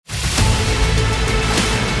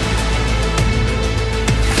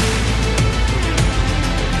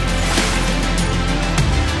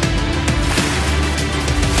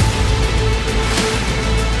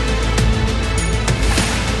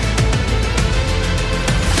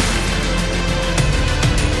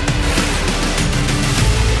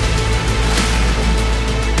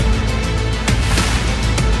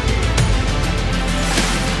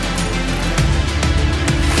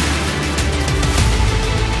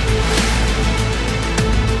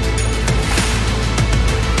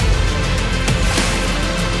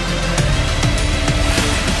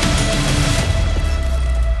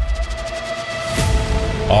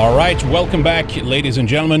All right, welcome back, ladies and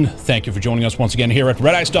gentlemen. Thank you for joining us once again here at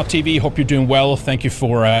RedEyes.tv. Hope you're doing well. Thank you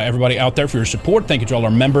for everybody out there for your support. Thank you to all our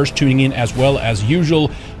members tuning in as well as usual.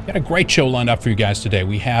 We got a great show lined up for you guys today.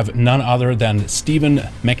 We have none other than Stephen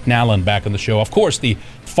McNallen back on the show. Of course, the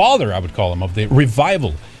father, I would call him, of the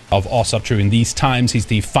revival of Asatru in these times. He's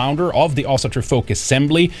the founder of the Asatru Folk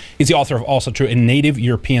Assembly. He's the author of Asatru in Native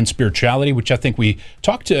European Spirituality, which I think we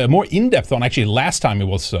talked more in-depth on actually last time it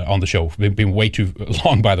was on the show. It's been way too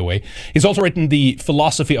long, by the way. He's also written The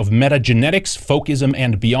Philosophy of Metagenetics, Folkism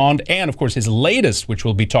and Beyond, and of course his latest, which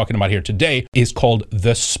we'll be talking about here today, is called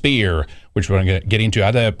The Spear, which we're going to get into. I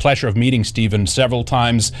had the pleasure of meeting Stephen several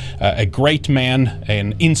times. A great man,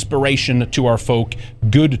 an inspiration to our folk.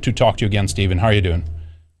 Good to talk to you again, Stephen. How are you doing?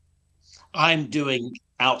 I'm doing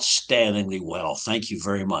outstandingly well. Thank you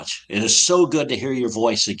very much. It is so good to hear your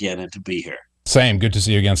voice again and to be here. Same. Good to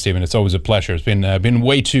see you again, Stephen. It's always a pleasure. It's been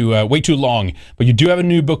way too long, but you do have a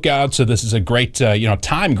new book out, so this is a great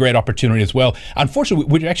great opportunity as well. Unfortunately,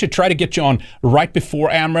 we actually tried to get you on right before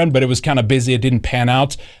Amran, but it was kind of busy. It didn't pan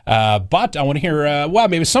out. But I want to hear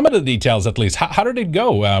maybe some of the details at least. How did it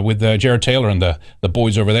go with Jared Taylor and the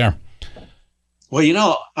boys over there?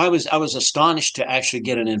 Well, I was astonished to actually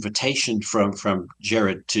get an invitation from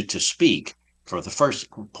Jared to speak for the first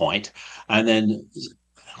point. And then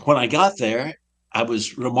when I got there, I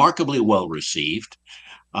was remarkably well received.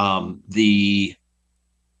 The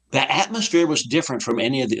atmosphere was different from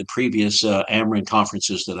any of the previous Amran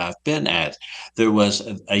conferences that I've been at. There was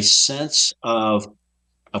a sense of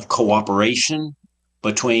cooperation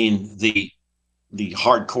between the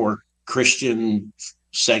hardcore Christian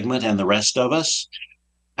segment and the rest of us,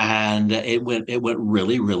 and it went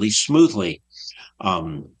really, really smoothly.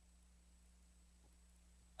 I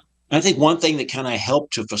think one thing that kind of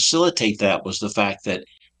helped to facilitate that was the fact that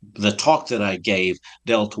the talk that I gave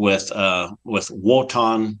dealt with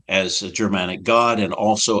Wotan as a Germanic god and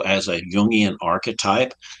also as a Jungian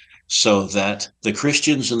archetype, so that the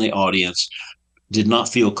Christians in the audience did not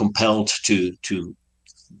feel compelled to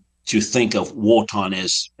think of Wotan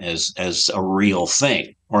as a real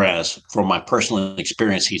thing, whereas from my personal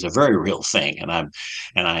experience, he's a very real thing, and I'm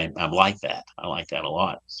like that. I like that a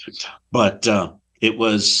lot. But it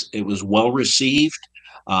was well received.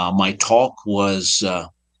 My talk was I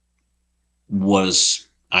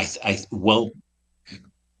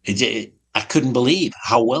couldn't believe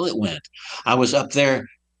how well it went. I was up there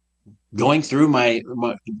going through my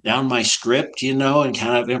script, and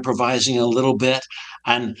kind of improvising a little bit,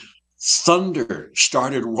 and thunder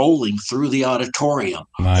started rolling through the auditorium.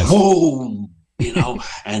 Nice. Boom,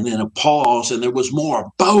 and then a pause, and there was more.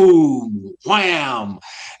 Boom, wham,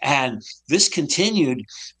 and this continued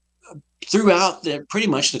throughout pretty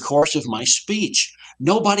much the course of my speech.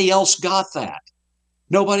 Nobody else got that.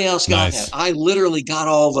 Nobody else got that. I literally got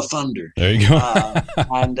all the thunder. There you go.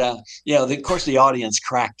 Of course, the audience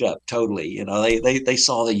cracked up totally. They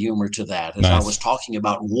saw the humor to that as I was talking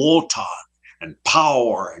about Wotan and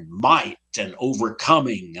power and might and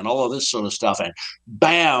overcoming and all of this sort of stuff. And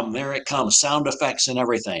bam, there it comes, sound effects and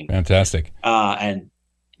everything. Fantastic. And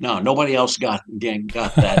no, nobody else got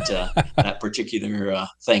that that particular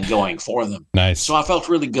thing going for them. Nice. So I felt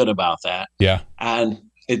really good about that. Yeah. And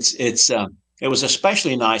it was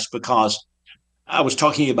especially nice because I was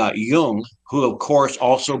talking about Jung, who, of course,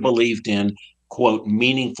 also believed in, quote,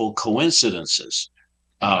 meaningful coincidences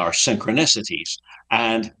or synchronicities.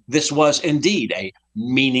 And this was indeed a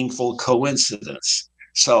meaningful coincidence.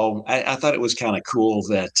 So I thought it was kind of cool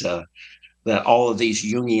that all of these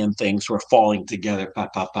Jungian things were falling together,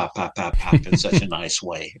 pop, pop, pop, pop, pop, pop, in such a nice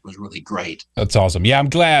way. It was really great. That's awesome. Yeah, I'm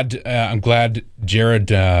glad Jared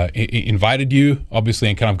invited you, obviously,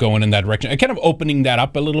 and kind of going in that direction and kind of opening that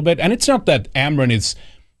up a little bit. And it's not that Amran is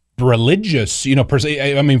religious, per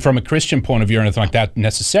se, I mean, from a Christian point of view or anything like that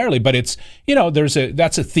necessarily, but it's,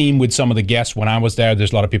 that's a theme with some of the guests when I was there.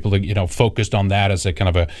 There's a lot of people that, focused on that as a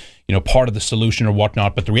kind of a, part of the solution or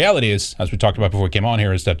whatnot. But the reality is, as we talked about before we came on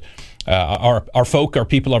here, is that our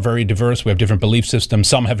people are very diverse. We have different belief systems.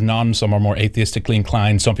 Some have none. Some are more atheistically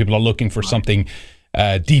inclined. Some people are looking for something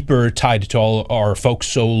deeper, tied to all our folk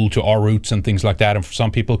soul, to our roots and things like that. And for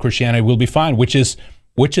some people, Christianity will be fine, which is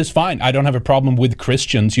fine. I don't have a problem with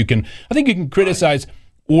Christians. I think you can criticize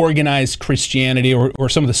organized Christianity or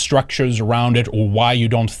some of the structures around it, or why you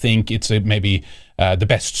don't think it's maybe the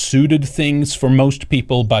best suited things for most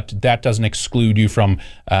people, but that doesn't exclude you from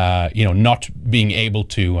not being able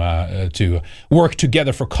to work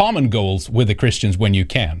together for common goals with the Christians when you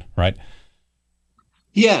can, right?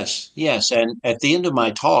 Yes. And at the end of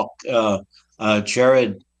my talk,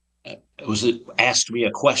 Jared was asked me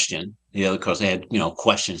a question, because they had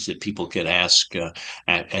questions that people could ask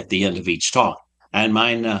at the end of each talk, and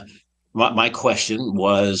my question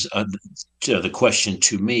was the question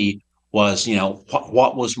to me was,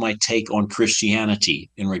 what was my take on Christianity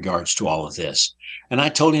in regards to all of this? And I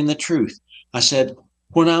told him the truth. I said,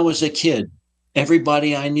 when I was a kid,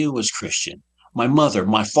 everybody I knew was Christian. My mother,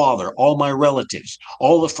 my father, all my relatives,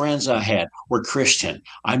 all the friends I had were Christian.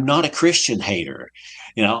 I'm not a Christian hater.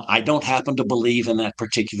 I don't happen to believe in that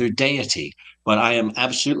particular deity, but I am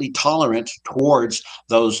absolutely tolerant towards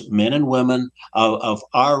those men and women of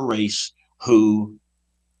our race who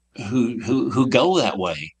go that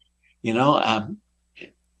way. You know,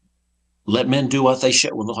 let men do what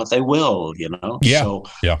they will. Yeah. So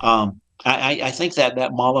Yeah. I think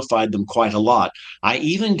that mollified them quite a lot. I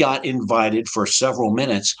even got invited for several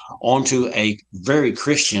minutes onto a very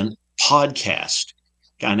Christian podcast,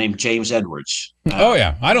 a guy named James Edwards. Oh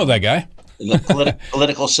yeah, I know that guy. The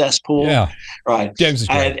political cesspool. Yeah, right. James is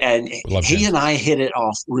great. And he and I hit it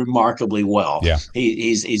off remarkably well. Yeah,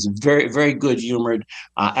 he's very, very good humored,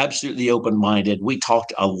 absolutely open minded. We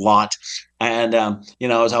talked a lot, and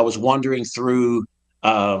as I was wandering through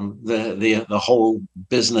the whole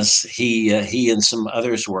business, he and some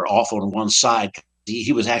others were off on one side.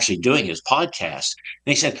 He was actually doing his podcast,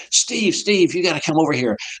 and he said, Steve, you got to come over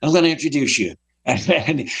here. I'm going to introduce you.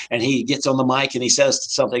 And he gets on the mic and he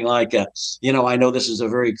says something like, I know this is a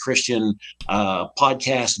very Christian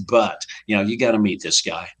podcast, but you got to meet this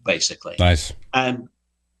guy, basically. Nice. And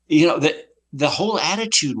the whole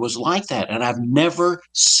attitude was like that, and I've never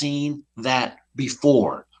seen that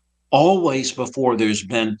before. Always before, there's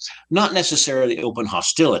been not necessarily open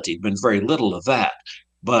hostility, been very little of that,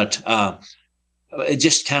 but it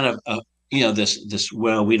just kind of this.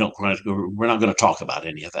 Well, we're not going to talk about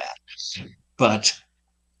any of that. But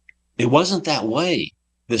it wasn't that way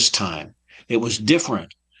this time. It was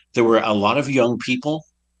different. There were a lot of young people,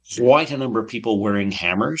 quite a number of people wearing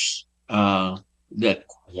hammers, that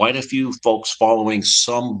quite a few folks following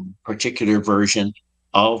some particular version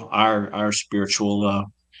of our spiritual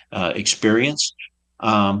experience.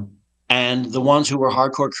 And the ones who were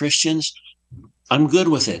hardcore Christians, I'm good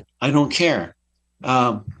with it. I don't care.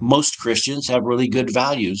 Most Christians have really good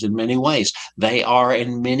values in many ways. They are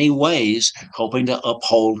in many ways hoping to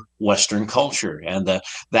uphold Western culture and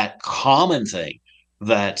that common thing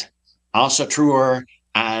that Asatruer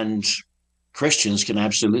and Christians can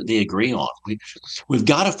absolutely agree on. We've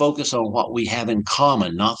got to focus on what we have in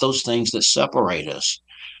common, not those things that separate us.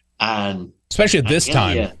 And especially at this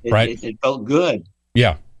time, right? It felt good.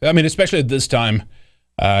 Yeah, I mean, especially at this time.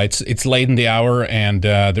 It's late in the hour, and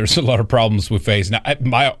there's a lot of problems we face. Now,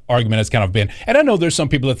 my argument has kind of been, and I know there's some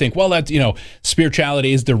people that think, well, that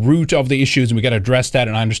spirituality is the root of the issues, and we got to address that.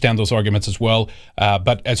 And I understand those arguments as well.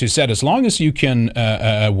 But as you said, as long as you can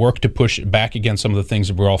work to push back against some of the things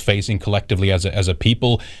that we're all facing collectively as a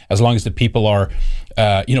people, as long as the people are,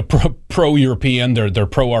 pro-European, they're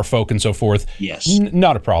pro-our folk and so forth. Yes,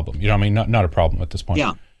 not a problem. You know what I mean? Not a problem at this point.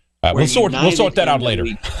 Yeah, we'll sort that out later.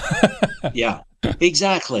 Yeah.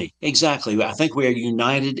 Exactly. I think we are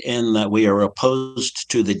united in that we are opposed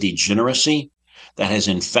to the degeneracy that has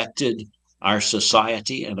infected our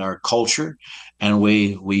society and our culture, and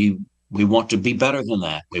we want to be better than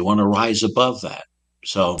that. We want to rise above that.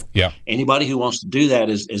 So, yeah, anybody who wants to do that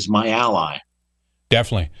is my ally.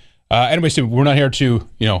 Definitely. Anyway, so we're not here to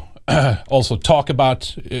also talk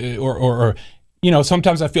about or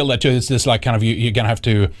sometimes I feel that too. It's this like kind of you're gonna have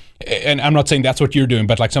to, and I'm not saying that's what you're doing,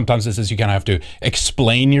 but like sometimes this is you kind of have to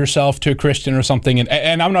explain yourself to a Christian or something,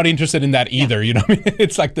 and I'm not interested in that either. You know, what I mean?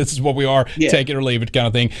 It's like this is what we are, take it or leave it kind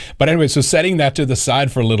of thing. But anyway, so setting that to the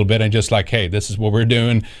side for a little bit and just like, hey, this is what we're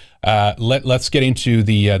doing. Let's get into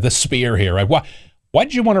the spear here, right? Why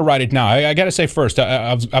did you want to write it now? I got to say first,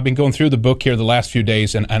 I've been going through the book here the last few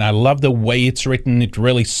days, and I love the way it's written. It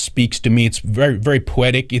really speaks to me. It's very, very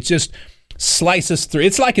poetic. It's just slices through.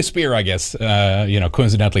 It's like a spear, I guess.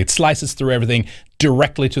 Coincidentally, it slices through everything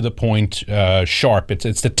directly to the point, sharp.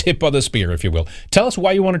 It's the tip of the spear, if you will. Tell us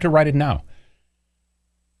why you wanted to write it now.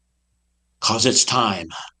 'Cause it's time.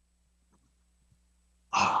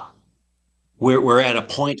 We're at a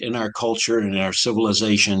point in our culture and in our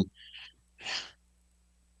civilization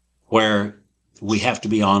where we have to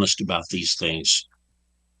be honest about these things.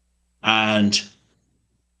 And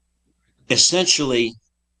essentially,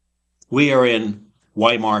 we are in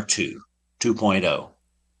Weimar 2.0. All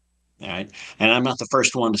right. And I'm not the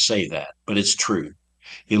first one to say that, but it's true.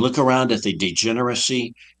 You look around at the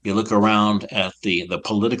degeneracy, you look around at the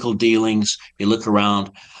political dealings, you look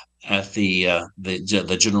around at the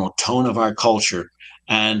general tone of our culture,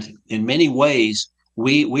 and in many ways,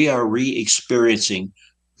 we are re-experiencing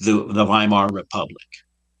the Weimar Republic.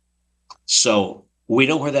 So we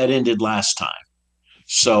know where that ended last time.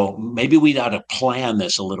 So maybe we ought to plan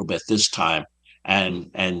this a little bit this time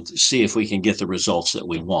and see if we can get the results that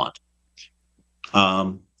we want.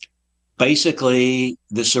 Basically,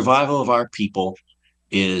 the survival of our people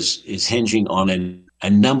is hinging on a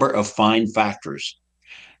number of fine factors,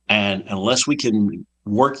 and unless we can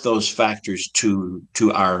work those factors to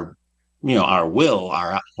our our will,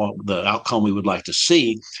 the outcome we would like to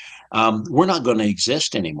see, we're not going to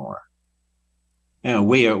exist anymore.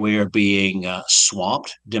 We are being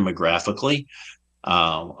swamped demographically.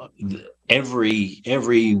 Every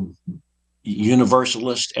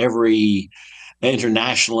universalist, every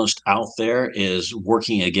internationalist out there is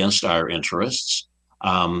working against our interests.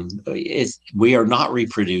 We are not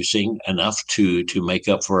reproducing enough to make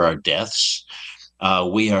up for our deaths.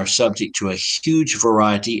 We are subject to a huge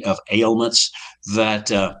variety of ailments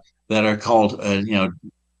that are called,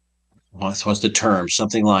 what's the term?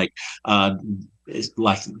 Something like a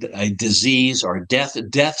disease or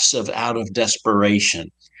deaths out of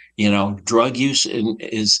desperation. Drug use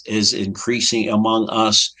is increasing among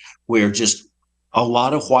us. We're just, a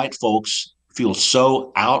lot of white folks feel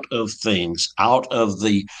so out of things, out of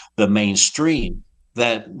the mainstream,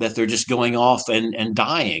 that they're just going off and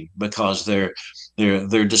dying because they're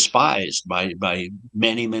despised by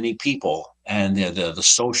many people, and the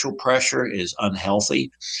social pressure is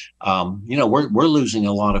unhealthy. We're losing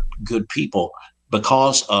a lot of good people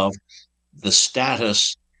because of the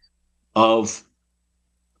status of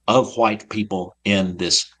white people in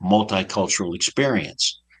this multicultural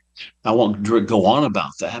experience. I won't go on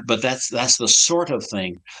about that, but that's the sort of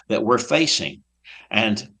thing that we're facing.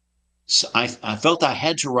 And so I felt I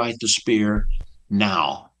had to write The Spear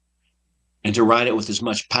now, and to write it with as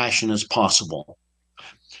much passion as possible.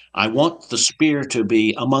 I want The Spear to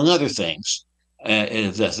be, among other things,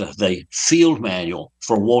 the field manual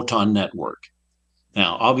for Wotan Network.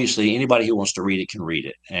 Now, obviously, anybody who wants to read it can read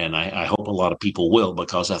it, and I hope a lot of people will,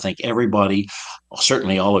 because I think everybody,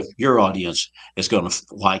 certainly all of your audience, is going to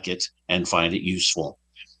like it and find it useful.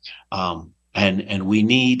 And we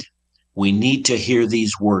need to hear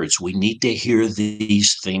these words. We need to hear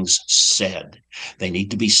these things said. They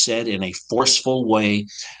need to be said in a forceful way,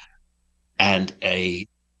 and a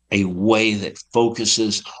way that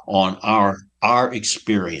focuses on our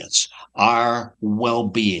experience, our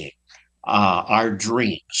well-being, our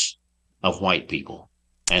dreams of white people.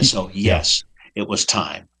 And so, yes, it was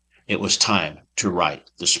time. It was time to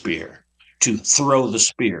write The Spear, to throw the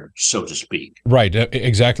spear, so to speak. Right,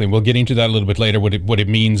 exactly. We'll get into that a little bit later, what it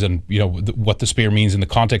means, and what the spear means in the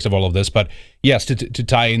context of all of this. But yes, to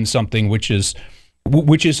tie in something which is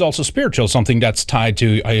also spiritual, something that's tied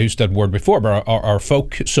to, I used that word before, but our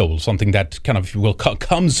folk soul, something that kind of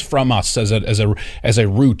comes from us as a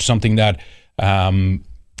root, something that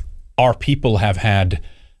our people have had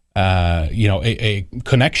a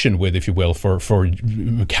connection with, if you will, for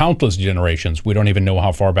countless generations. We don't even know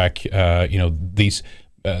how far back these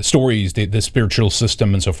stories, the spiritual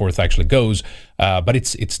system and so forth actually goes, but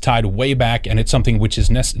it's tied way back, and it's something which is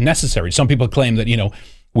necessary. Some people claim that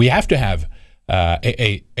we have to have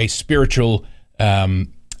a spiritual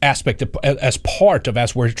aspect as part of,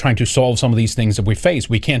 as we're trying to solve some of these things that we face.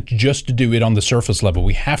 We can't just do it on the surface level.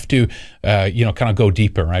 We have to kind of go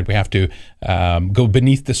deeper, right? We have to go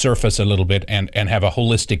beneath the surface a little bit and have a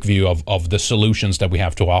holistic view of the solutions that we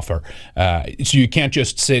have to offer. So you can't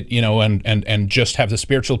just sit and just have the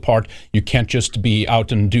spiritual part. You can't just be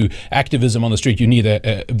out and do activism on the street. You need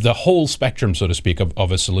the whole spectrum, so to speak,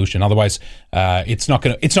 of a solution. Otherwise it's not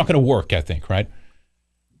gonna work, I think, right?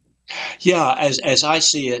 Yeah, as I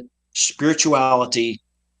see it, spirituality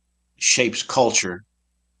shapes culture,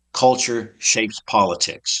 culture shapes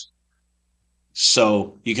politics.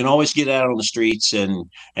 So you can always get out on the streets and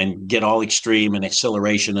get all extreme and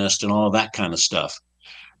accelerationist and all of that kind of stuff.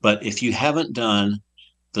 But if you haven't done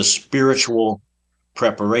the spiritual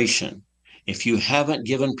preparation, if you haven't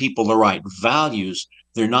given people the right values,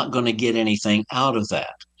 they're not going to get anything out of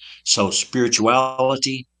that. So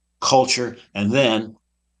spirituality, culture, and then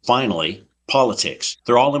finally, politics.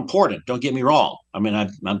 They're all important. Don't get me wrong. I mean,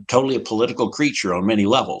 I'm totally a political creature on many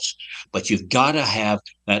levels, but you've got to have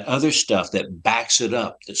that other stuff that backs it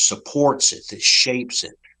up, that supports it, that shapes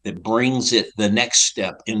it, that brings it the next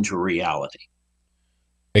step into reality.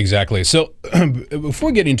 Exactly. So before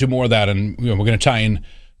we get into more of that, and we're going to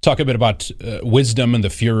talk a bit about wisdom and the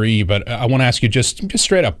fury, but I want to ask you just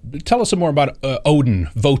straight up, tell us some more about Odin,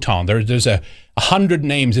 Wotan. There's 100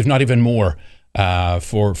 names, if not even more,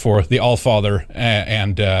 for the Allfather,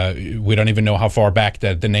 and we don't even know how far back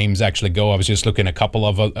the names actually go. I was just looking at a couple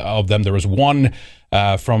of them. There was one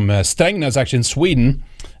from Strängnäs, actually in Sweden,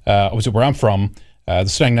 obviously where I'm from. The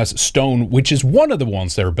Strängnäs stone, which is one of the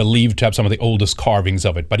ones that are believed to have some of the oldest carvings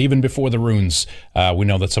of it. But even before the runes, we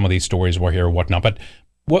know that some of these stories were here or whatnot. But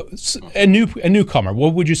a newcomer,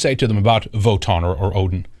 what would you say to them about Wotan or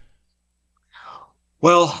Odin?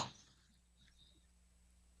 Well,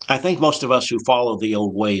 I think most of us who follow the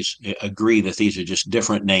old ways agree that these are just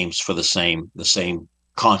different names for the same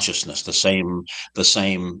consciousness, the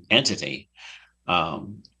same entity,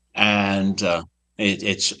 and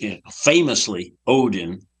it's famously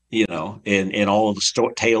Odin. In all of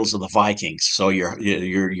the tales of the Vikings. So your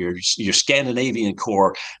Scandinavian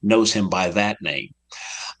core knows him by that name,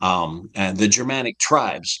 and the Germanic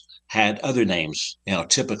tribes had other names,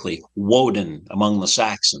 typically Woden among the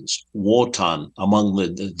Saxons, Wotan among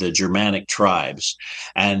the Germanic tribes.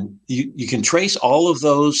 And you can trace all of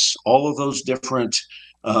those different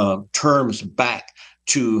terms back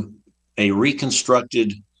to a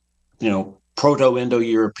reconstructed,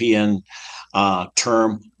 Proto-Indo-European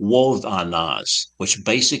term Wodanas, which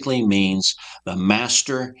basically means the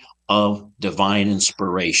master of divine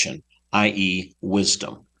inspiration, i.e.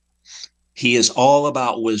 wisdom. He is all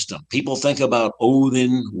about wisdom. People think about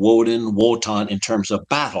Odin, Woden, Wotan in terms of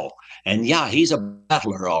battle. And yeah, he's a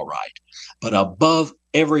battler, all right. But above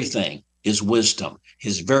everything is wisdom.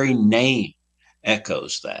 His very name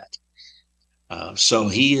echoes that. So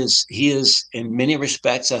he is in many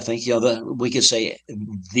respects, I think, we could say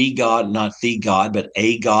the God, not the God, but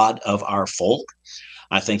a God of our folk.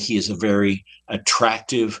 I think he is a very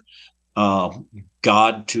attractive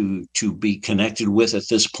God to be connected with at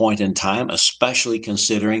this point in time, especially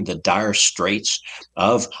considering the dire straits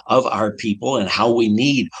of our people and how we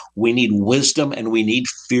need wisdom and we need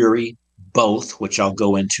fury, both, which I'll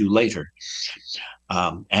go into later.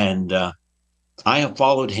 And I have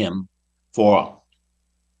followed him for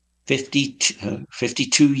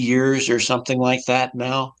 52 years or something like that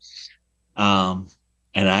now. And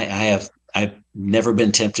I've never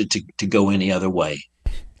been tempted to go any other way.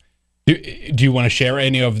 Do you want to share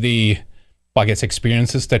any of the, I guess,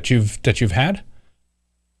 experiences that you've had?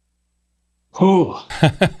 Oh,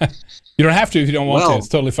 you don't have to if you don't want to. It's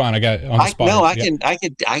totally fine. I got on the spot. No, I can.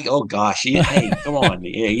 Oh gosh, hey, come on.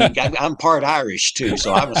 I'm part Irish too,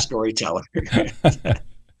 so I'm a storyteller.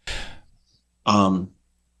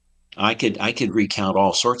 I could recount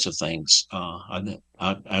all sorts of things.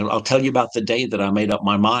 I'll tell you about the day that I made up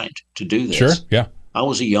my mind to do this. Sure. Yeah. I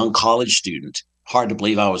was a young college student. Hard to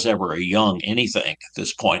believe I was ever a young anything at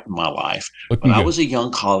this point in my life. But I was a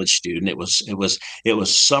young college student. It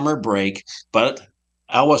was summer break, but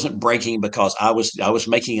I wasn't breaking because I was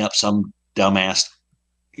making up some dumbass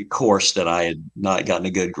course that I had not gotten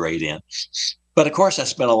a good grade in. But of course, I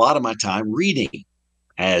spent a lot of my time reading,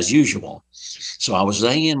 as usual. So I was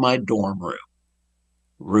laying in my dorm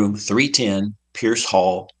room 310, Pierce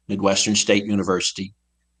Hall, Midwestern State University,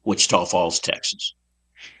 Wichita Falls, Texas.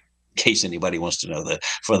 In case anybody wants to know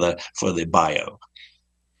for the bio.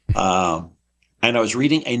 And I was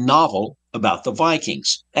reading a novel about the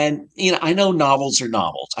Vikings. And, I know novels are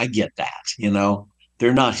novels. I get that,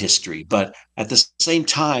 they're not history. But at the same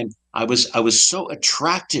time, I was so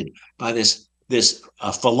attracted by this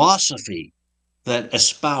philosophy that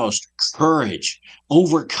espoused courage,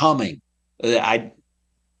 overcoming. This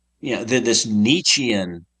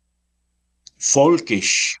Nietzschean,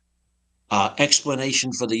 folkish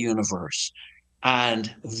explanation for the universe,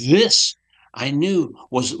 and this I knew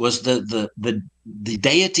was the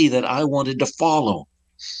deity that I wanted to follow.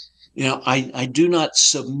 I do not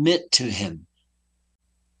submit to him,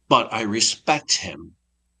 but I respect him.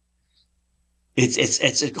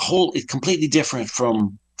 It's completely different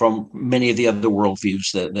from many of the other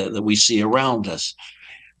worldviews that we see around us.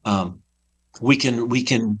 We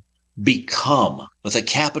can become with a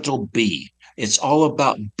capital B. It's all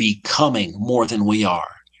about becoming more than we are.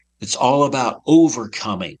 It's all about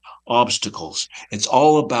overcoming obstacles. It's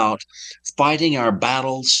all about fighting our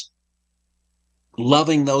battles,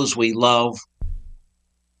 loving those we love,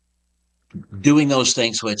 doing those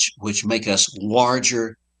things which make us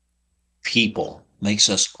larger people, makes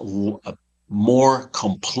us more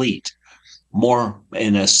complete, more,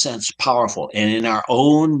 in a sense, powerful, and in our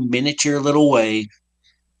own miniature little way,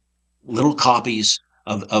 little copies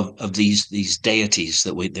of these deities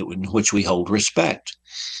that in which we hold respect.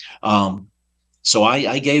 So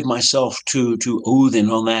I gave myself to Odin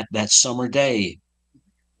on that summer day,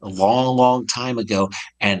 a long time ago,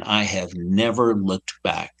 and I have never looked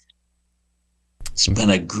back. It's been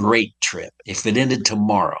a great trip. If it ended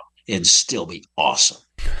tomorrow, it'd still be awesome.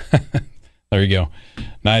 There you go.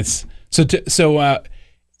 Nice. So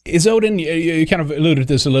is Odin, you kind of alluded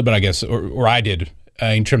to this a little bit, I guess, or I did,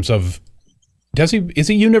 in terms of, is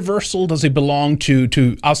he universal? Does he belong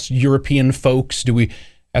to us European folks? Do we,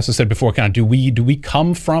 as I said before, kind of, do we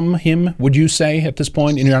come from him, would you say, at this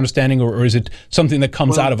point, in your understanding, or is it something that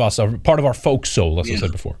comes out of us, or part of our folk soul, as I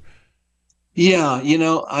said before? Yeah,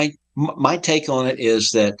 my take on it is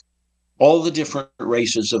that all the different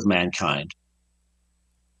races of mankind,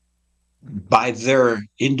 by their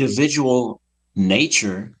individual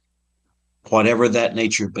nature, whatever that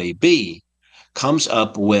nature may be, comes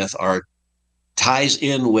up with or ties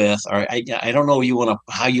in with, or I don't know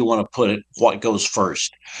how you want to put it, what goes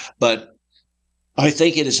first, but I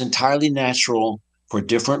think it is entirely natural for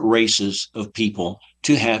different races of people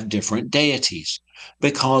to have different deities,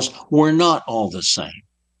 because we're not all the same.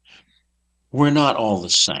 We're not all the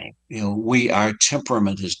same. Our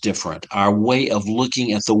temperament is different. Our way of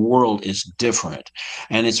looking at the world is different.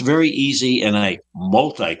 And it's very easy in a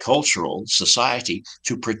multicultural society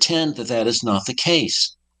to pretend that that is not the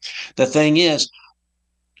case. The thing is,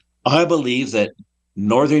 I believe that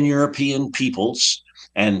Northern European peoples,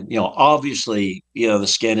 and obviously, the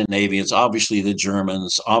Scandinavians, obviously the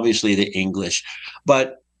Germans, obviously the English,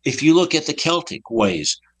 but if you look at the Celtic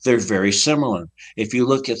ways, they're very similar. If you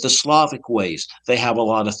look at the Slavic ways, they have a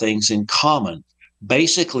lot of things in common.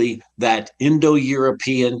 Basically, that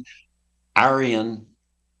Indo-European Aryan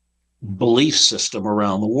belief system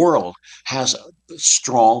around the world has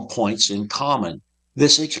strong points in common.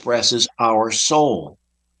 This expresses our soul.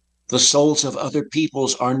 The souls of other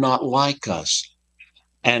peoples are not like us.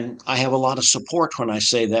 And I have a lot of support when I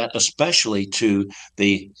say that, especially to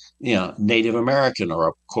the Native American,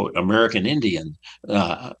 or quote American Indian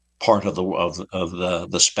part of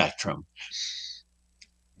the spectrum.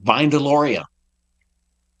 Vine Deloria,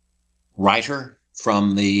 writer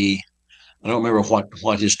from I don't remember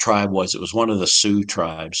what his tribe was. It was one of the Sioux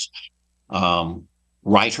tribes.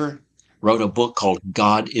 Writer wrote a book called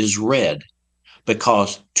God is Red,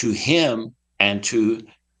 because to him and to,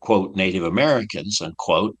 quote, Native Americans,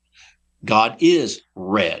 unquote, God is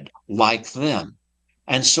red, like them,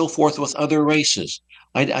 and so forth with other races.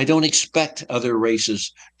 I don't expect other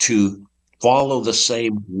races to follow the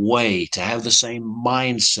same way, to have the same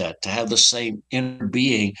mindset, to have the same inner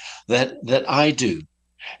being that I do.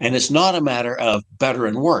 And it's not a matter of better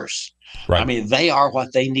and worse. Right. I mean, they are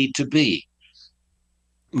what they need to be.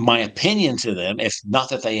 My opinion to them, if not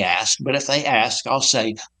that they ask, but if they ask, I'll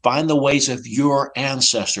say, find the ways of your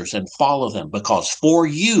ancestors and follow them, because for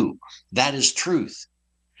you, that is truth.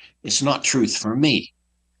 It's not truth for me,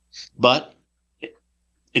 but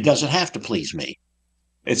it doesn't have to please me.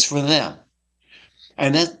 It's for them.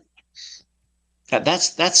 And that's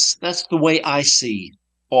the way I see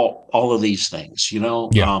all of these things,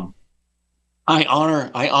 Yeah. I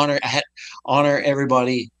honor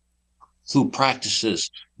everybody who practices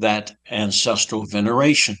that ancestral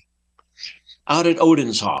veneration. Out at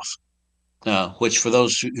Odenshof, which for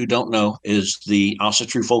those who don't know is the Asa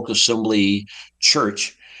True Folk Assembly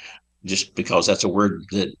Church, just because that's a word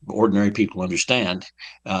that ordinary people understand,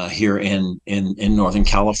 here in Northern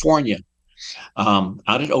California. Out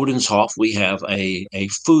at Odenshof, we have a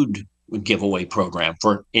food giveaway program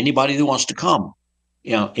for anybody who wants to come.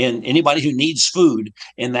 And anybody who needs food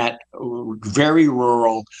in that very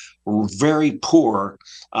rural, very poor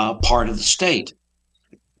part of the state.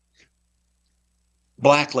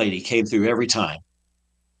 Black lady came through every time,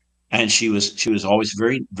 and she was always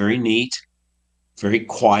very, very neat, very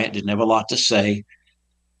quiet, didn't have a lot to say.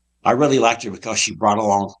 I really liked her because she brought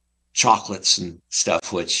along chocolates and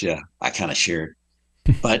stuff, which I kind of shared.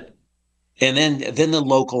 But and then the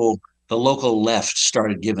local left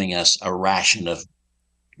started giving us a ration of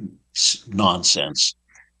nonsense,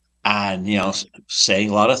 and saying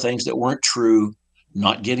a lot of things that weren't true,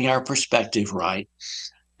 not getting our perspective right.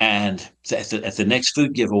 And at the next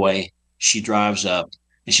food giveaway, she drives up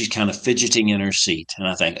and she's kind of fidgeting in her seat, and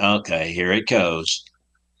I think, okay, here it goes.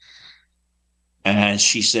 And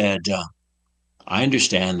she said, I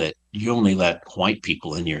understand that you only let white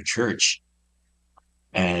people in your church.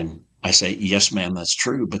 And I say, yes, ma'am, that's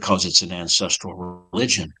true, because it's an ancestral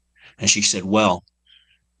religion. And she said, well,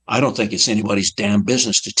 I don't think it's anybody's damn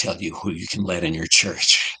business to tell you who you can let in your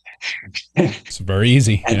church. It's very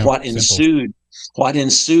easy. And what ensued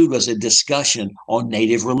was a discussion on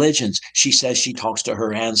native religions. She says she talks to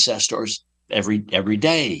her ancestors every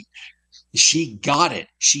day. She got it.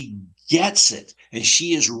 She gets it. And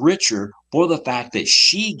she is richer for the fact that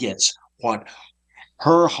she gets what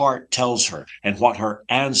her heart tells her and what her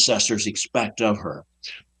ancestors expect of her.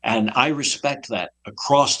 And I respect that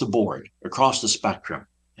across the board, across the spectrum,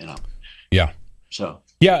 you know. Yeah. So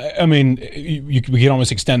yeah, I mean, we can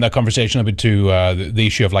almost extend that conversation a bit to the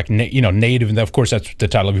issue of like, native, and of course that's the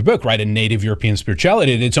title of your book, right? A native European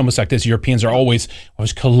spirituality. It's almost like this: Europeans are always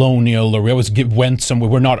colonial, or we always went somewhere.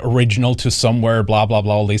 We're not original to somewhere. Blah blah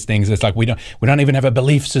blah. All these things. It's like we don't even have a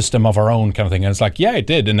belief system of our own, kind of thing. And it's like, yeah, it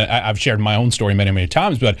did, and I've shared my own story many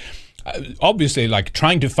times, but. Obviously, like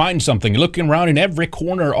trying to find something, looking around in every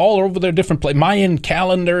corner, all over their different Mayan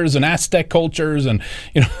calendars and Aztec cultures, and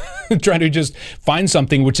trying to just find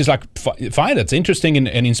something which is like fine, that's interesting and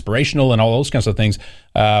inspirational and all those kinds of things.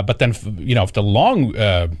 But then, after long,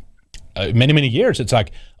 many years, it's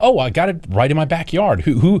like, oh, I got it right in my backyard.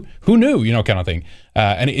 Who knew, kind of thing.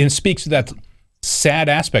 And it speaks to that sad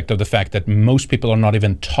aspect of the fact that most people are not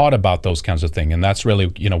even taught about those kinds of things, and that's really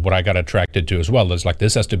what I got attracted to as well. Is like,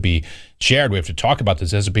 this has to be shared. We have to talk about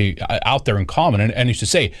this. It has to be out there in common. And as you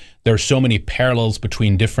say, there are so many parallels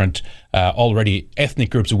between different already ethnic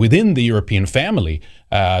groups within the European family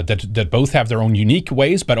that both have their own unique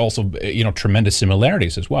ways, but also tremendous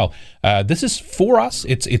similarities as well. This is for us.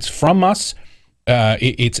 It's from us.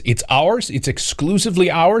 It's ours. It's exclusively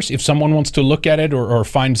ours. If someone wants to look at it or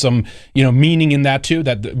find some meaning in that too,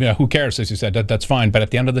 that who cares? As you said, that's fine. But at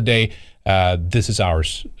the end of the day, this is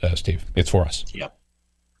ours, Steve. It's for us. Yep.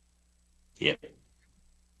 Yep.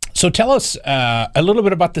 So tell us a little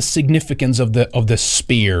bit about the significance of the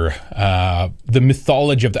spear, the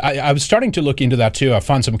mythology of the. I was starting to look into that too. I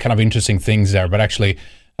found some kind of interesting things there, but actually.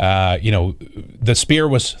 The spear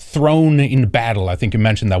was thrown in battle. I think you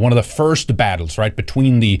mentioned that. One of the first battles, right,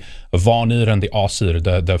 between the Vanir and the Asir,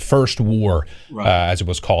 the first war, right. As it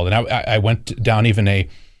was called. And I went down even a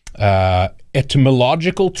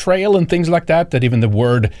etymological trail and things like that even the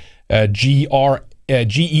word G-E-R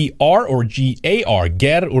or G-A-R,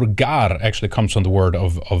 ger or gar, actually comes from the word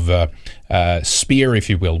of spear, if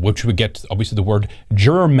you will, which we get, obviously, the word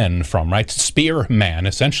German from, right? Spearman,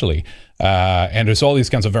 essentially. And there's all these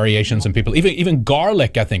kinds of variations in people. Even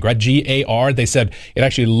garlic, I think, right? G-A-R, they said it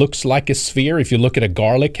actually looks like a sphere. If you look at a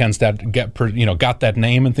garlic, hence that got that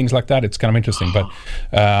name and things like that. It's kind of interesting. But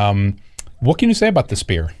what can you say about the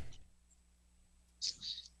spear?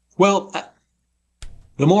 Well,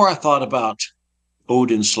 the more I thought about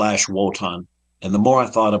Odin/Wotan, and the more I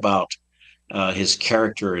thought about his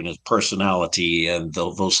character and his personality and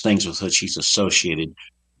those things with which he's associated,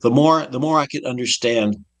 the more I could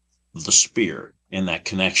understand the spear in that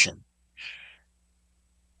connection.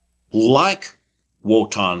 Like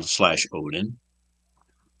Wotan/Odin,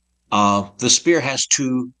 the spear has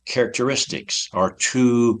two characteristics, or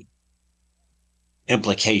two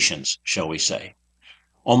implications, shall we say.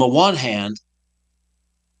 On the one hand,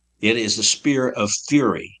 it is the spear of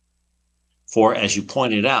fury. For, as you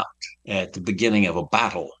pointed out at the beginning of a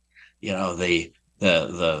battle, the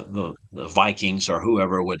Vikings or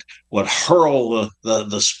whoever would hurl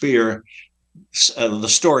the spear. The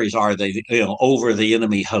stories are they over the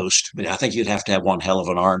enemy host. But I think you'd have to have one hell of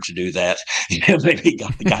an arm to do that. Maybe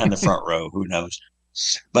the guy in the front row, who knows?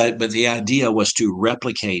 But the idea was to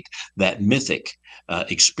replicate that mythic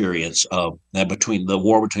experience of between the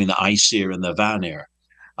war between the Aesir and the Vanir.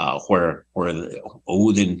 Where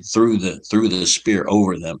Odin threw the spear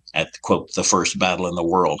over them at, quote, the first battle in the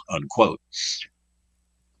world, unquote.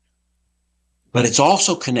 But it's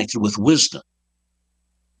also connected with wisdom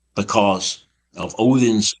because of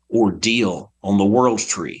Odin's ordeal on the world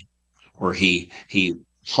tree, where he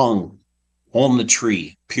hung on the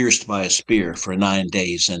tree, pierced by a spear for 9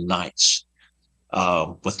 days and nights,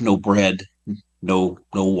 with no bread, no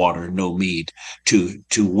water, no mead, to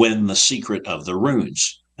win the secret of the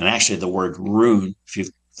runes. And actually, the word rune, if you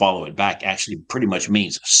follow it back, actually pretty much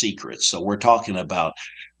means secrets. So we're talking about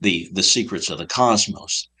the secrets of the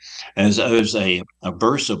cosmos. And there's a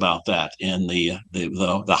verse about that in the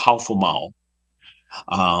Hafalmal.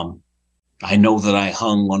 I know that I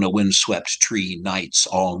hung on a windswept tree nights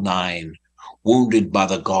all 9, wounded by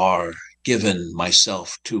the gar, given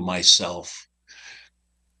myself to myself.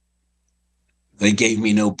 They gave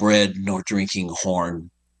me no bread nor drinking horn.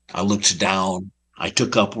 I looked down. I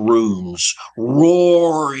took up runes,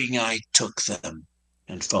 roaring I took them,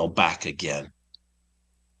 and fell back again.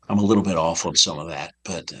 I'm a little bit off on some of that,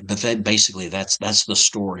 but then basically that's the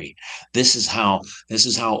story. This is how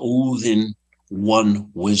Odin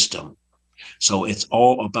won wisdom. So it's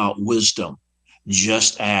all about wisdom,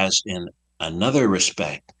 just as in another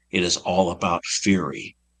respect, it is all about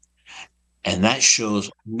fury. And that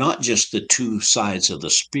shows not just the two sides of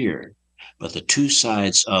the spear, but the two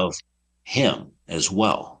sides of him as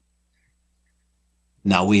well.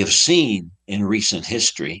 Now, we have seen in recent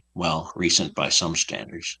history, well, recent by some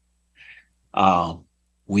standards, uh,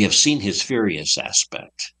 we have seen his furious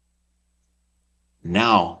aspect.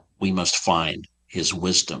 Now we must find his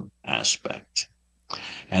wisdom aspect.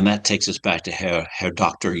 And that takes us back to Herr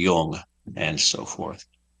Dr. Jung and so forth.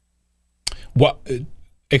 What?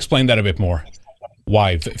 Explain that a bit more.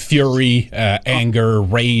 Why fury, anger,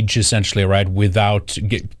 rage, essentially, right? Without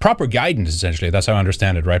proper guidance, essentially. That's how I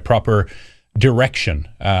understand it, right? Proper direction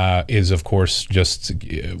is, of course, just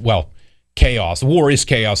chaos. War is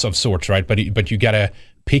chaos of sorts, right? But you gotta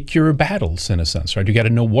pick your battles in a sense, right? You gotta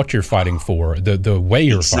know what you're fighting for, the way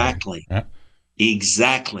you're Exactly. fighting.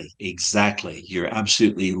 Exactly. You're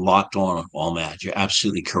absolutely locked on that. You're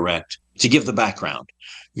absolutely correct. To give the background,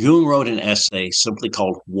 Jung wrote an essay simply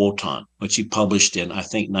called Wotan, which he published in, I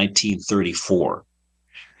think, 1934.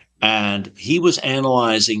 And he was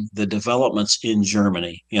analyzing the developments in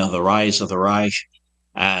Germany, the rise of the Reich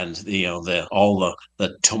and all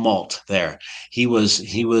the tumult there. He was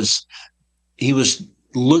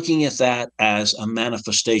looking at that as a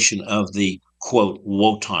manifestation of the quote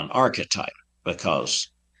Wotan archetype, because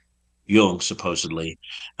Jung supposedly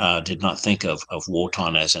did not think of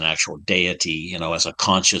Wotan as an actual deity, as a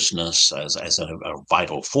consciousness, as a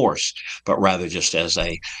vital force, but rather just as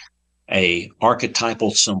a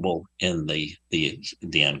archetypal symbol in the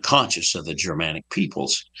unconscious of the Germanic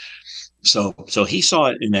peoples. So he saw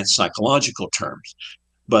it in that psychological terms,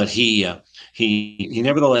 but he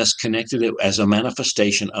nevertheless connected it as a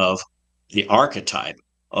manifestation of the archetype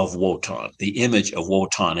of Wotan, the image of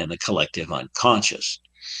Wotan in the collective unconscious.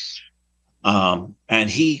 And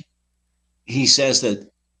he says that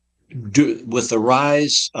with the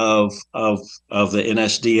rise of the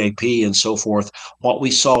NSDAP and so forth, what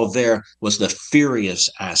we saw there was the furious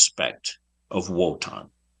aspect of Wotan.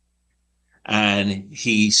 And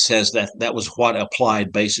he says that was what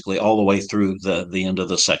applied basically all the way through the end of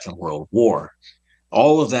the Second World War.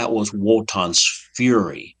 All of that was Wotan's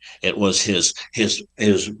fury. It was his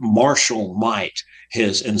martial might,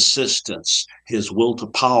 his insistence, his will to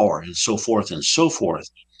power, and so forth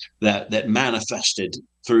that manifested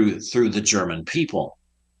through the German people.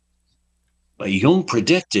 But Jung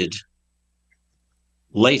predicted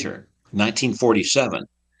later, 1947,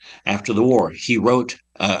 after the war, he wrote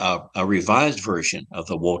a revised version of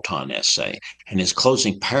the Wotan essay, and his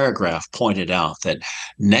closing paragraph pointed out that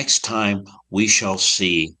next time we shall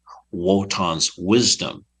see Wotan's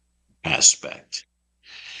wisdom aspect.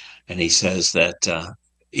 And he says that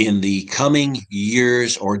in the coming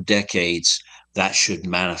years or decades, that should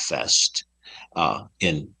manifest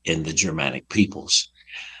in the Germanic peoples.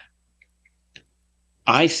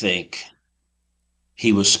 I think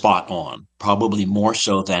he was spot on, probably more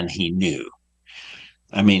so than he knew.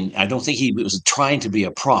 I mean, I don't think he was trying to be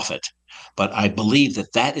a prophet, but I believe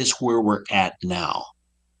that is where we're at now.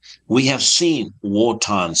 We have seen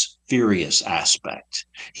Wotan's furious aspect.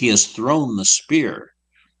 He has thrown the spear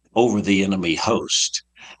over the enemy host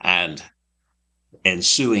and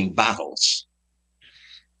ensuing battles.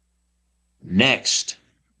 Next,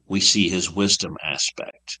 we see his wisdom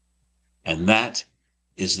aspect. And that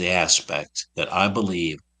is the aspect that I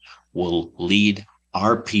believe will lead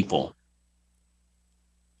our people,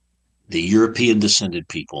 the European descended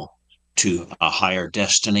people, to a higher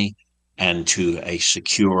destiny and to a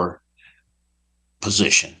secure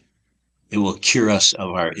position. It will cure us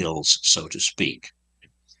of our ills, so to speak.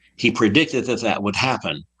 He predicted that would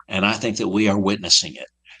happen, and I think that we are witnessing it.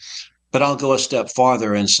 But I'll go a step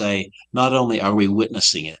farther and say, not only are we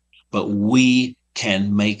witnessing it, but we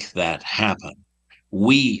can make that happen.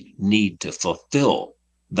 We need to fulfill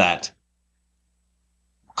that.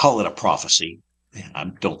 Call it a prophecy.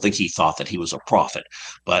 I don't think he thought that he was a prophet,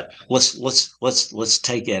 but let's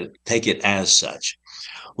take it as such.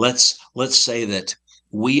 Let's say that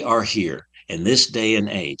we are here in this day and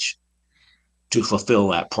age to fulfill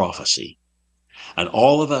that prophecy. And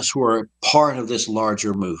all of us who are part of this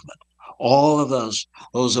larger movement, all of those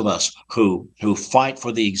of us who fight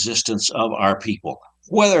for the existence of our people,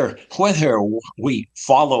 whether we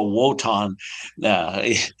follow Wotan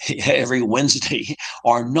every Wednesday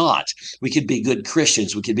or not, we could be good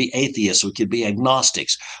Christians, we could be atheists, we could be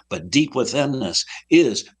agnostics, but deep within us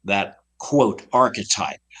is that quote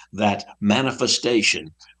archetype, that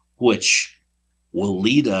manifestation, which will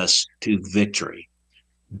lead us to victory.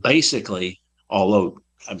 Basically, although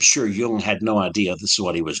I'm sure Jung had no idea this is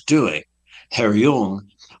what he was doing, Herr Jung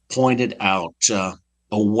pointed out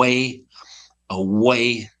a way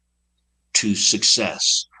to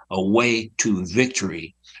success, a way to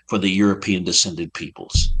victory for the European descended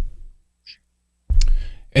peoples.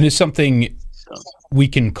 And it's something we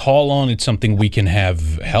can call on. It's something we can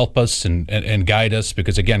have help us and guide us.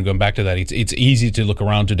 Because again, going back to that, it's easy to look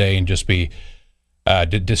around today and just be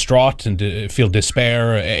distraught and feel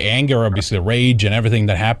despair, anger, obviously rage, and everything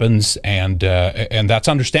that happens, and that's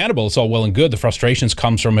understandable. It's all well and good. The frustrations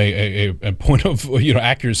comes from a point of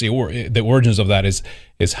accuracy, or the origins of that is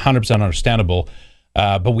 100% understandable.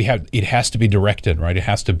 But it has to be directed, right? It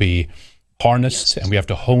has to be harnessed, and we have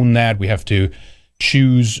to hone that. We have to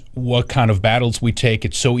choose what kind of battles we take.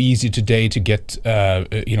 It's so easy today to get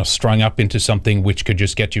strung up into something which could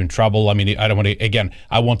just get you in trouble. I mean, I don't want to, again,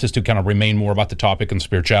 I want us to kind of remain more about the topic and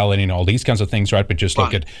spirituality and all these kinds of things, right? But just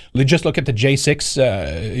look at the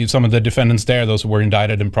J6, some of the defendants there, those who were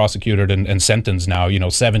indicted and prosecuted and sentenced now,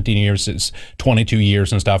 17 years, 22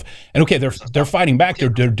 years and stuff. And okay, they're fighting back, they're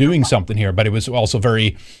doing something here, but it was also a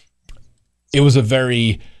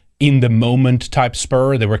very in the moment type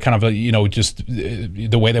spur. They were kind of just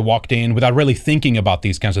the way they walked in without really thinking about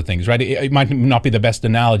these kinds of things, right? It might not be the best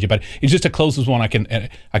analogy, but it's just the closest one I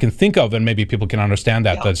can think of, and maybe people can understand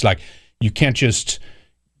that. Yeah. But it's like you can't just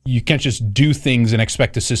do things and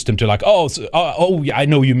expect the system to like, yeah, I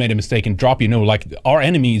know you made a mistake and drop you. No, like our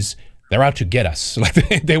enemies, they're out to get us. Like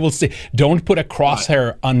they will say, don't put a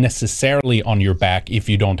crosshair unnecessarily on your back if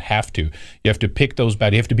you don't have to. You have to pick those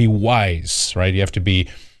bad. You have to be wise, right? You have to be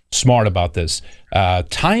smart about this.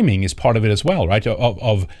 Timing is part of it as well, right?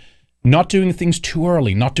 Of not doing things too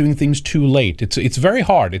early, not doing things too late. It's very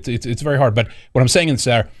hard. It's very hard. But what I'm saying is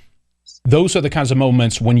those are the kinds of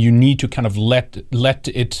moments when you need to kind of let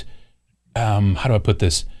it. How do I put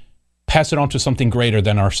this? Pass it on to something greater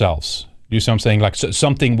than ourselves. You see what I'm saying? Like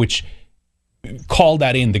something which call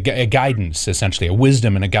that in a guidance, essentially, a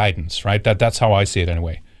wisdom and a guidance, right? That's how I see it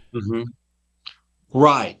anyway. Mm-hmm.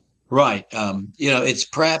 Right. It's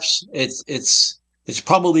perhaps it's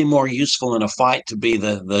probably more useful in a fight to be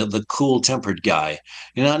the cool-tempered guy,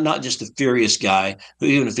 not just the furious guy who,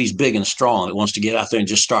 even if he's big and strong, that wants to get out there and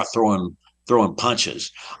just start throwing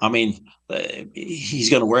punches. I mean, he's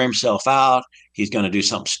going to wear himself out. He's going to do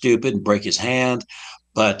something stupid and break his hand.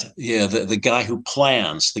 But yeah, the guy who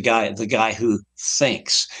plans, the guy who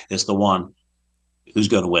thinks is the one who's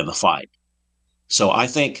going to win the fight. So I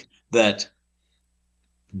think that,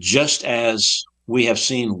 just as we have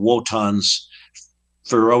seen Wotan's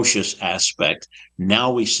ferocious aspect, now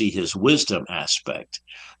we see his wisdom aspect.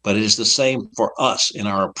 But it is the same for us in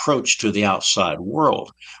our approach to the outside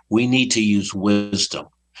world. We need to use wisdom.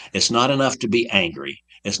 It's not enough to be angry.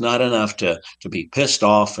 It's not enough to be pissed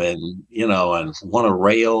off and want to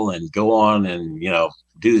rail and go on and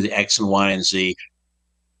do the X and Y and Z.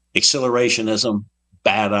 Accelerationism,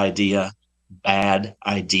 bad idea.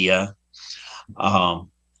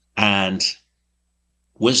 And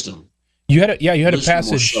wisdom. You had a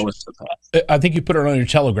passage. I think you put it on your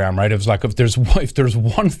Telegram, right? It was like, if there's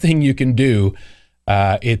one thing you can do,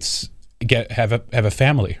 it's have a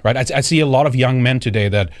family, right? I see a lot of young men today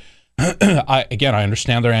that, I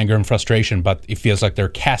understand their anger and frustration, but it feels like they're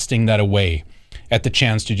casting that away at the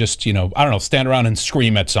chance to just, stand around and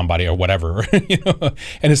scream at somebody or whatever, And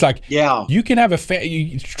it's like, yeah, you can have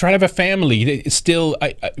you try to have a family. It's still,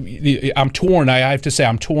 I'm torn. I have to say,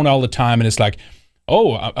 I'm torn all the time. And it's like,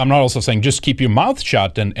 I'm not also saying just keep your mouth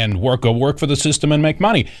shut and go work for the system and make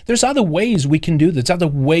money. There's other ways we can do this. Other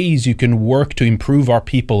ways you can work to improve our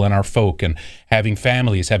people and our folk, and having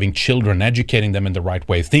families, having children, educating them in the right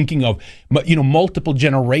way, thinking of multiple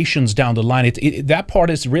generations down the line. That part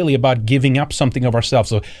is really about giving up something of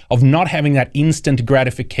ourselves, of not having that instant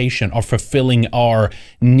gratification of fulfilling our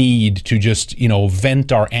need to just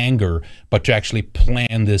vent our anger, but to actually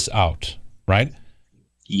plan this out, right?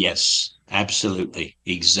 Yes. Absolutely.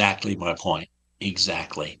 Exactly my point.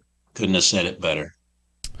 Exactly. Couldn't have said it better.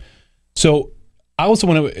 So I also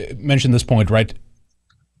want to mention this point, right?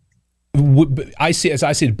 I see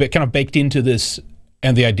it kind of baked into this,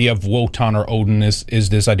 and the idea of Wotan or Odin is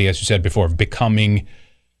this idea, as you said before, of becoming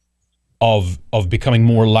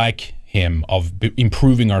more like him, of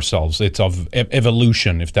improving ourselves. It's of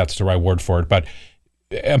evolution, if that's the right word for it.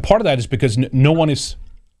 And part of that is because no one is,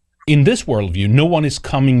 in this worldview, no one is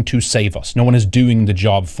coming to save us. No one is doing the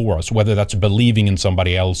job for us, whether that's believing in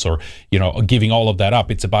somebody else or, giving all of that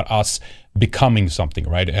up. It's about us becoming something,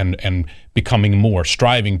 right? And becoming more,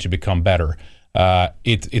 striving to become better.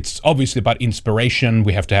 It's obviously about inspiration.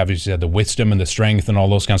 We have to have, as you said, the wisdom and the strength and all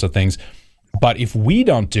those kinds of things. But if we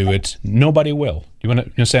don't do it, nobody will. Do you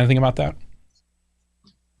want to say anything about that?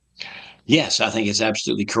 Yes, I think it's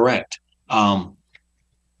absolutely correct.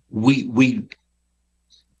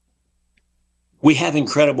 We have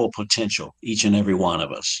incredible potential, each and every one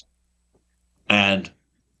of us. And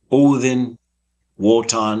Odin,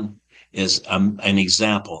 Wotan, is an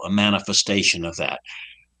example, a manifestation of that.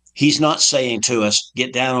 He's not saying to us,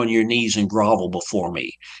 get down on your knees and grovel before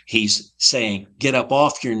me. He's saying, get up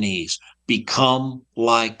off your knees, become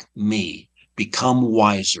like me, become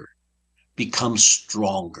wiser, become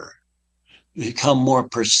stronger, become more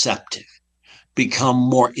perceptive, become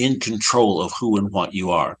more in control of who and what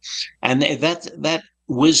you are. And that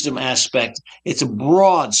wisdom aspect, it's a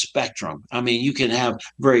broad spectrum. I mean, you can have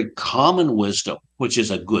very common wisdom, which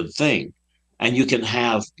is a good thing. And you can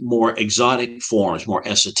have more exotic forms, more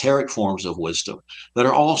esoteric forms of wisdom that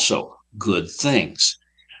are also good things.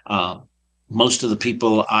 Most of the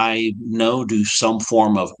people I know do some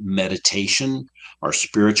form of meditation or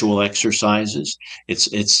spiritual exercises.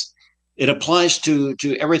 It applies to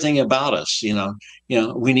everything about us.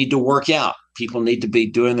 We need to work out. People need to be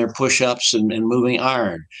doing their push-ups and moving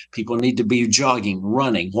iron. People need to be jogging,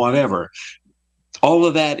 running, whatever. All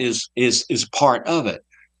of that is part of it.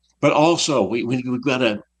 But also we've got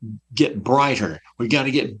to get brighter. We've got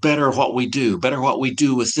to get better at what we do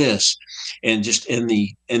with this, and just in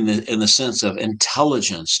the sense of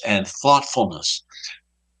intelligence and thoughtfulness.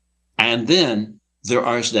 And then there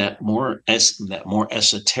is that more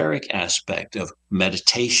esoteric aspect of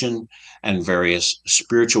meditation and various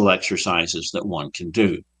spiritual exercises that one can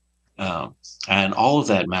do. And all of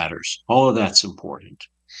that matters. All of that's important.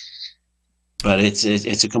 But it's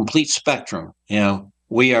a complete spectrum.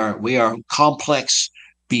 We are complex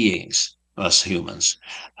beings, us humans,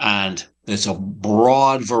 and there's a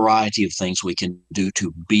broad variety of things we can do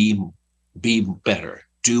to be better,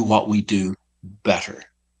 do what we do better.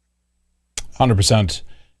 100%.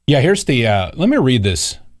 Yeah, here's the, let me read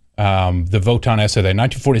this, the Wotan essay there,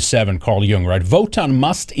 1947, Carl Jung, right? Wotan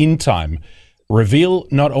must, in time, reveal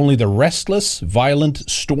not only the restless, violent,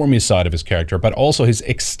 stormy side of his character, but also his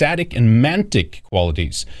ecstatic and mantic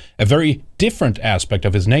qualities, a very different aspect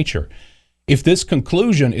of his nature. If this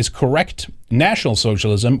conclusion is correct, National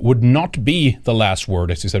Socialism would not be the last word,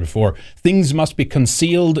 as you said before. Things must be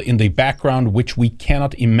concealed in the background which we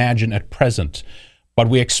cannot imagine at present, but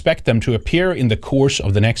we expect them to appear in the course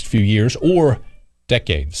of the next few years or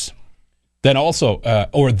decades. Then also,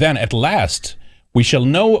 or then at last, we shall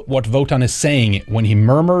know what Wotan is saying when he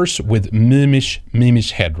murmurs with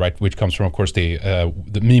mimish head, right? Which comes from, of course, the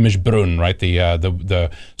mimish brunn, right?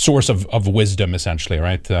 The source of wisdom, essentially,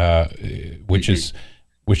 right? Which is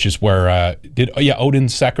where Odin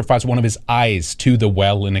sacrificed one of his eyes to the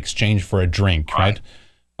well in exchange for a drink, right?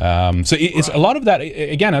 So it's a lot of that.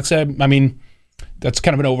 Again, that's that's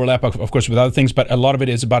kind of an overlap, of course, with other things, but a lot of it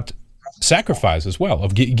is about sacrifice as well,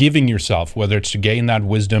 of giving yourself, whether it's to gain that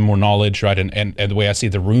wisdom or knowledge, right? And the way I see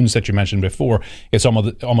the runes that you mentioned before, it's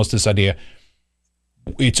almost this idea.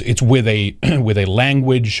 It's with a with a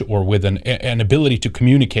language or with an ability to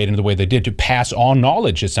communicate in the way they did, to pass on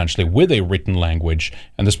knowledge essentially with a written language.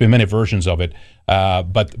 And there's been many versions of it,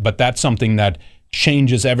 but that's something that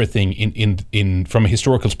changes everything in from a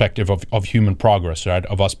historical perspective of human progress, right?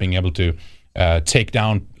 Of us being able to take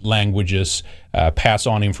down languages, pass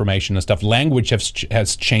on information and stuff. Language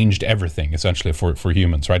has changed everything essentially for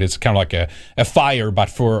humans, right? It's kind of like a fire, but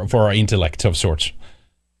for our intellect of sorts.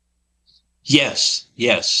 Yes.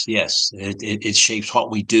 It shapes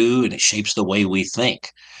what we do, and it shapes the way we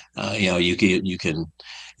think. You can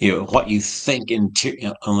what you think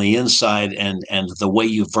on the inside, and the way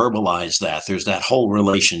you verbalize that. There's that whole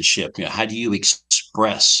relationship. How do you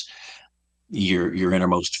express your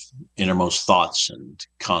innermost thoughts and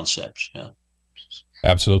concepts? Yeah,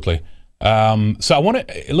 absolutely. So I want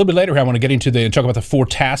to, a little bit later here, I want to get into talk about the 4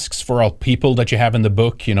 tasks for all people that you have in the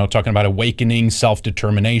book, talking about awakening,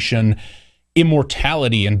 self-determination,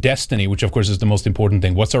 immortality, and destiny, which of course is the most important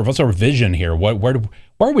thing. What's our vision here? Where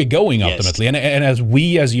are we going ultimately? Yes. And as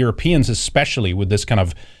we as Europeans, especially with this kind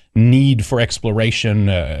of need for exploration,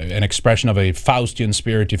 an expression of a Faustian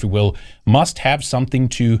spirit, if you will, must have something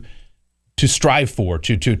to strive for,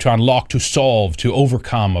 to unlock, to solve, to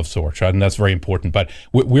overcome of sorts, right? And that's very important. But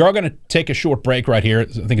we are going to take a short break right here. I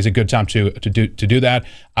think it's a good time to do that.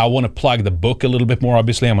 I want to plug the book a little bit more,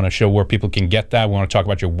 obviously. I'm going to show where people can get that. We want to talk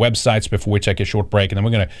about your websites before we take a short break, and then we're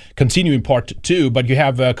going to continue in part 2. But you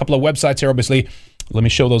have a couple of websites here, obviously. Let me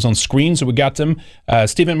show those on screen. So we got them,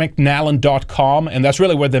 StephenMcNallen.com, and that's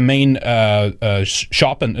really where the main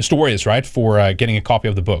shop and store is, right, for getting a copy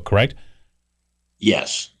of the book, correct?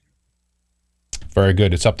 Yes. Very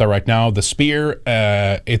good. It's up there right now. The Spear.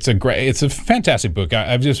 It's a fantastic book.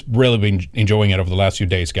 I've just really been enjoying it over the last few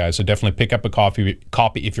days, guys. So definitely pick up a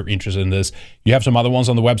copy if you're interested in this. You have some other ones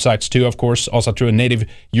on the websites too, of course. Also through a native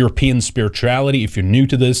European spirituality. If you're new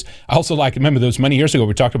to this, I also remember those many years ago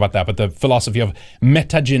we talked about that, but the philosophy of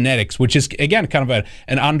metagenetics, which is again kind of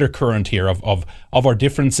an undercurrent here of our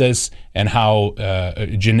differences and how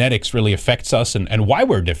genetics really affects us and why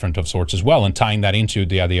we're different of sorts as well, and tying that into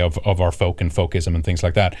the idea of our folk and folkism and things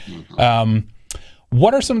like that.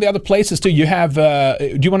 What are some of the other places too? You have,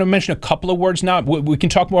 do you want to mention a couple of words now? We can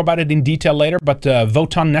talk more about it in detail later, but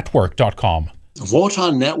votonnetwork.com.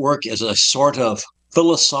 Voton Network is a sort of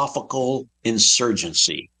philosophical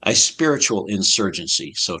insurgency, a spiritual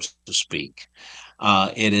insurgency, so to speak.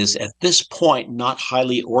 It is at this point not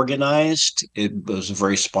highly organized. It was a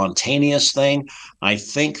very spontaneous thing. I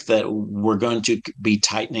think that we're going to be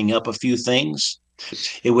tightening up a few things.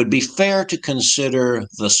 It would be fair to consider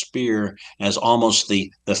the Spear as almost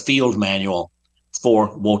the field manual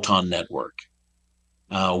for Wotan Network.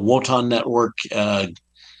 Wotan Network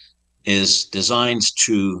is designed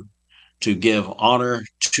to give honor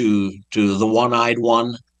to the one-eyed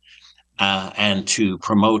one and to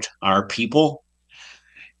promote our people.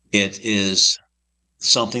 It is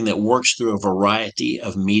something that works through a variety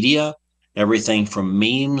of media, everything from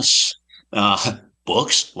memes,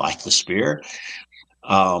 books like the Spear,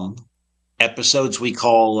 episodes we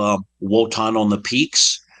call Wotan on the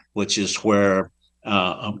Peaks, which is where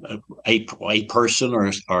a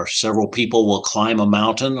person or several people will climb a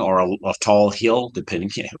mountain or a tall hill,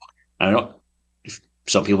 depending. I don't know.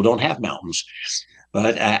 Some people don't have mountains,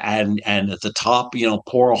 but and at the top,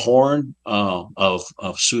 pour a horn of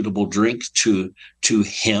suitable drink to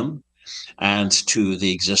him and to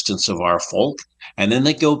the existence of our folk, and then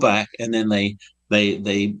they go back and then they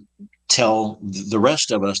tell the rest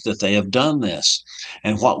of us that they have done this,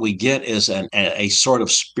 and what we get is a sort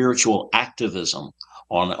of spiritual activism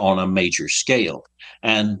on a major scale.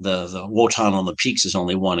 And the Wotan on the Peaks is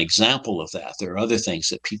only one example of that. There are other things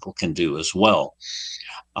that people can do as well.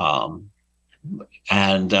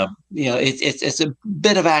 It's a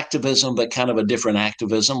bit of activism, but kind of a different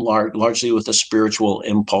activism, largely with a spiritual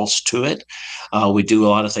impulse to it. We do a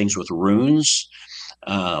lot of things with runes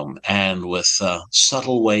and with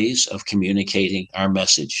subtle ways of communicating our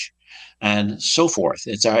message, and so forth.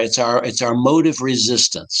 It's our mode of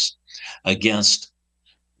resistance against.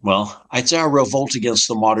 Well, it's our revolt against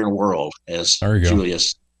the modern world, as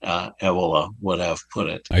Julius Evola would have put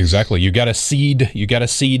it. Exactly. You got to seed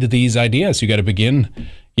these ideas. You got to begin,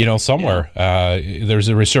 somewhere. Yeah. There's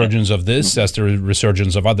a resurgence of this, as there is a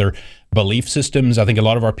resurgence of other belief systems. I think a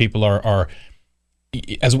lot of our people are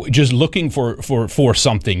as just looking for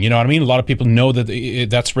something, you know what I mean? A lot of people know that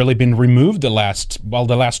that's really been removed the last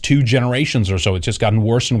 2 generations or so. It's just gotten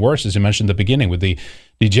worse and worse, as you mentioned at the beginning, with the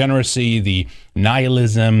degeneracy, the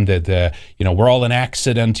nihilism, the we're all an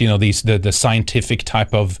accident, the scientific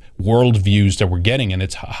type of worldviews that we're getting, and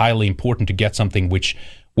it's highly important to get something which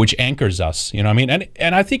anchors us, you know what I mean?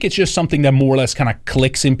 And I think it's just something that more or less kind of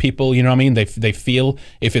clicks in people, you know what I mean? They feel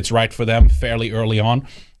if it's right for them fairly early on.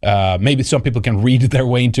 Maybe some people can read their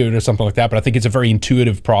way into it or something like that, but I think it's a very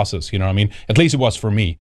intuitive process, you know what I mean? At least it was for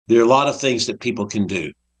me. There are a lot of things that people can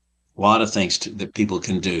do. That people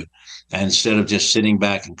can do. And instead of just sitting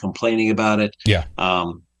back and complaining about it,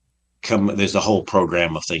 there's a whole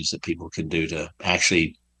program of things that people can do to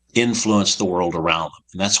actually influence the world around them.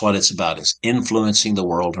 And that's what it's about, is influencing the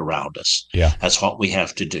world around us. Yeah. That's what we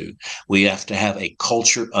have to do. We have to have a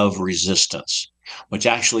culture of resistance, which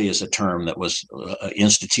actually is a term that was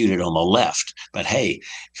instituted on the left. But hey,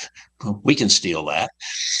 we can steal that.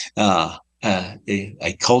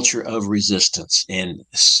 A culture of resistance in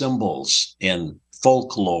symbols, in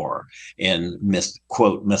folklore, in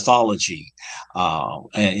quote mythology,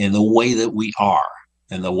 in the way that we are,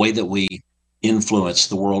 and the way that we influence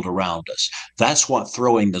the world around us. That's what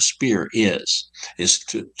throwing the spear is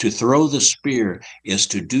to throw the spear is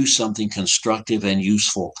to do something constructive and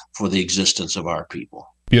useful for the existence of our people.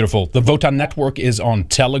 Beautiful. The Wotan Network is on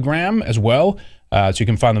Telegram as well. So you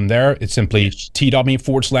can find them there. It's simply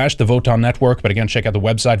t.me/the Wotan Network. But again, check out the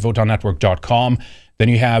website, votonnetwork.com. Then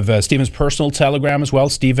you have Stephen's personal Telegram as well,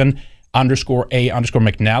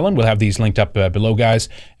 Stephen_A_McNallen. We'll have these linked up below, guys.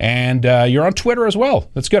 And you're on Twitter as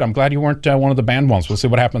well. That's good. I'm glad you weren't one of the banned ones. We'll see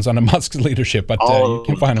what happens under Musk's leadership. But you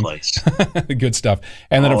can find them. Good stuff.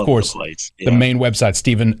 And then, of course, the main website,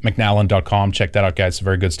 StephenMcNallen.com. Check that out, guys.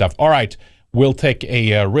 Very good stuff. All right. We'll take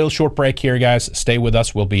a real short break here, guys. Stay with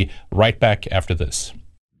us. We'll be right back after this.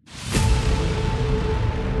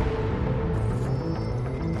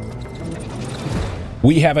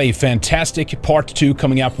 We have a fantastic part 2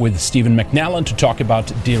 coming up with Stephen McNallen to talk about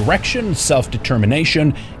direction,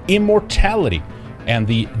 self-determination, immortality, and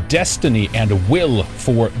the destiny and will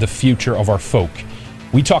for the future of our folk.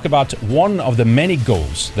 We talk about one of the many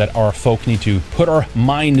goals that our folk need to put our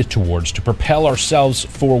mind towards to propel ourselves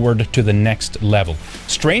forward to the next level.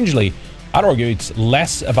 Strangely, I'd argue it's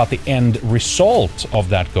less about the end result of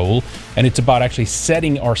that goal, and it's about actually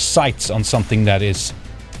setting our sights on something that is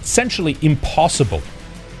essentially impossible.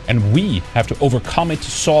 And we have to overcome it,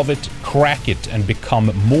 solve it, crack it, and become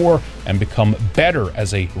more and become better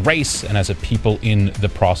as a race and as a people in the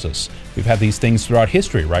process. We've had these things throughout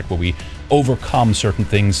history, right, where we overcome certain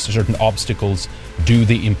things, certain obstacles, do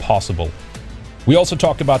the impossible. We also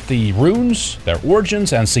talk about the runes, their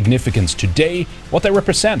origins and significance today, what they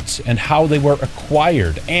represent and how they were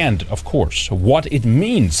acquired, and, of course, what it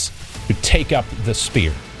means to take up the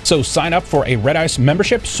spear. So sign up for a Red Ice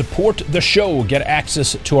membership, support the show, get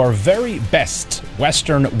access to our very best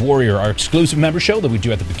Western Warrior, our exclusive member show that we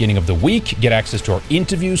do at the beginning of the week, get access to our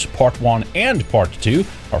interviews, part 1 and part 2,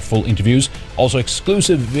 our full interviews, also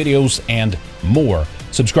exclusive videos and more.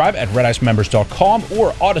 Subscribe at redicemembers.com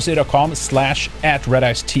or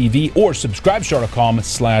odyssey.com/@redicetv or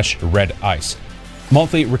subscribestar.com/redice.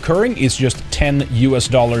 Monthly recurring is just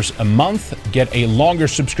 $10 a month. Get a longer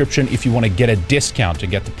subscription if you want to get a discount to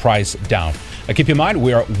get the price down. Now keep in mind,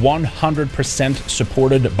 we are 100%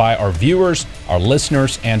 supported by our viewers, our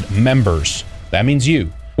listeners, and members. That means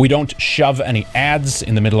you. We don't shove any ads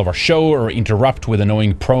in the middle of our show or interrupt with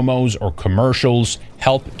annoying promos or commercials.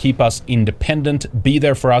 Help keep us independent. Be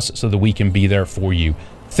there for us so that we can be there for you.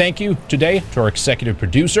 Thank you today to our executive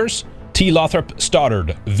producers, T. Lothrop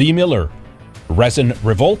Stoddard, V. Miller, Resin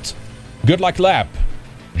Revolt, Good Luck Lap,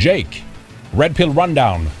 Jake, Red Pill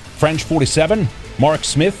Rundown, French 47, Mark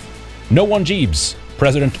Smith, No One Jeebs,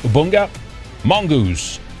 President Ubunga,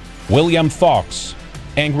 Mongoose, William Fox,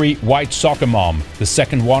 Angry White Soccer Mom, The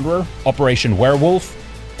Second Wanderer, Operation Werewolf,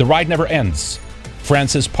 The Ride Never Ends,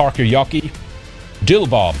 Francis Parker Yockey,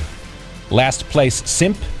 Dillbob, Last Place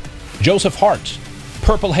Simp, Joseph Hart,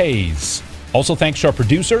 Purple Haze. Also thanks to our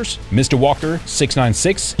producers, Mr. Walker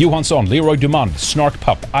 696, Johansson, Leroy Dumont, Snark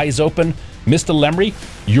Pup, Eyes Open, Mr. Lemry,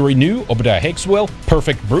 Yuri New, Obadiah Hickswell,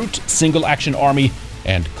 Perfect Brute, Single Action Army,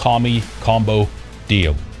 and Kami Combo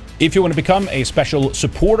Deal. If you want to become a special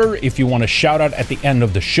supporter, if you want a shout out at the end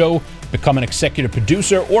of the show, become an executive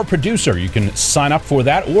producer or producer, you can sign up for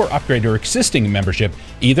that or upgrade your existing membership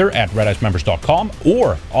either at redicemembers.com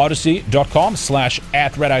or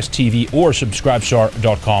odyssey.com/@redicetv or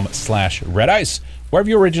subscribestar.com/redice. Wherever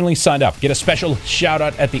you originally signed up, get a special shout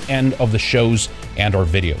out at the end of the shows and our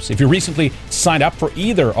videos. If you recently signed up for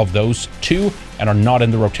either of those two and are not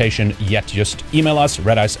in the rotation yet, just email us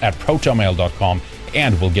redice@protonmail.com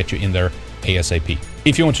and we'll get you in there ASAP.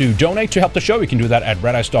 If you want to donate to help the show, you can do that at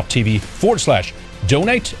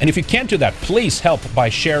redice.tv/donate. And if you can't do that, please help by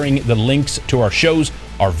sharing the links to our shows,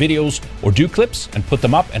 our videos, or do clips and put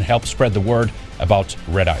them up and help spread the word about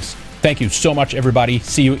Red Ice. Thank you so much, everybody.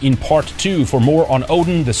 See you in part 2 for more on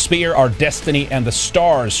Odin, the Spear, our destiny, and the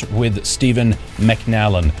stars with Stephen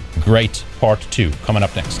McNallen. Great part 2 coming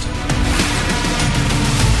up next.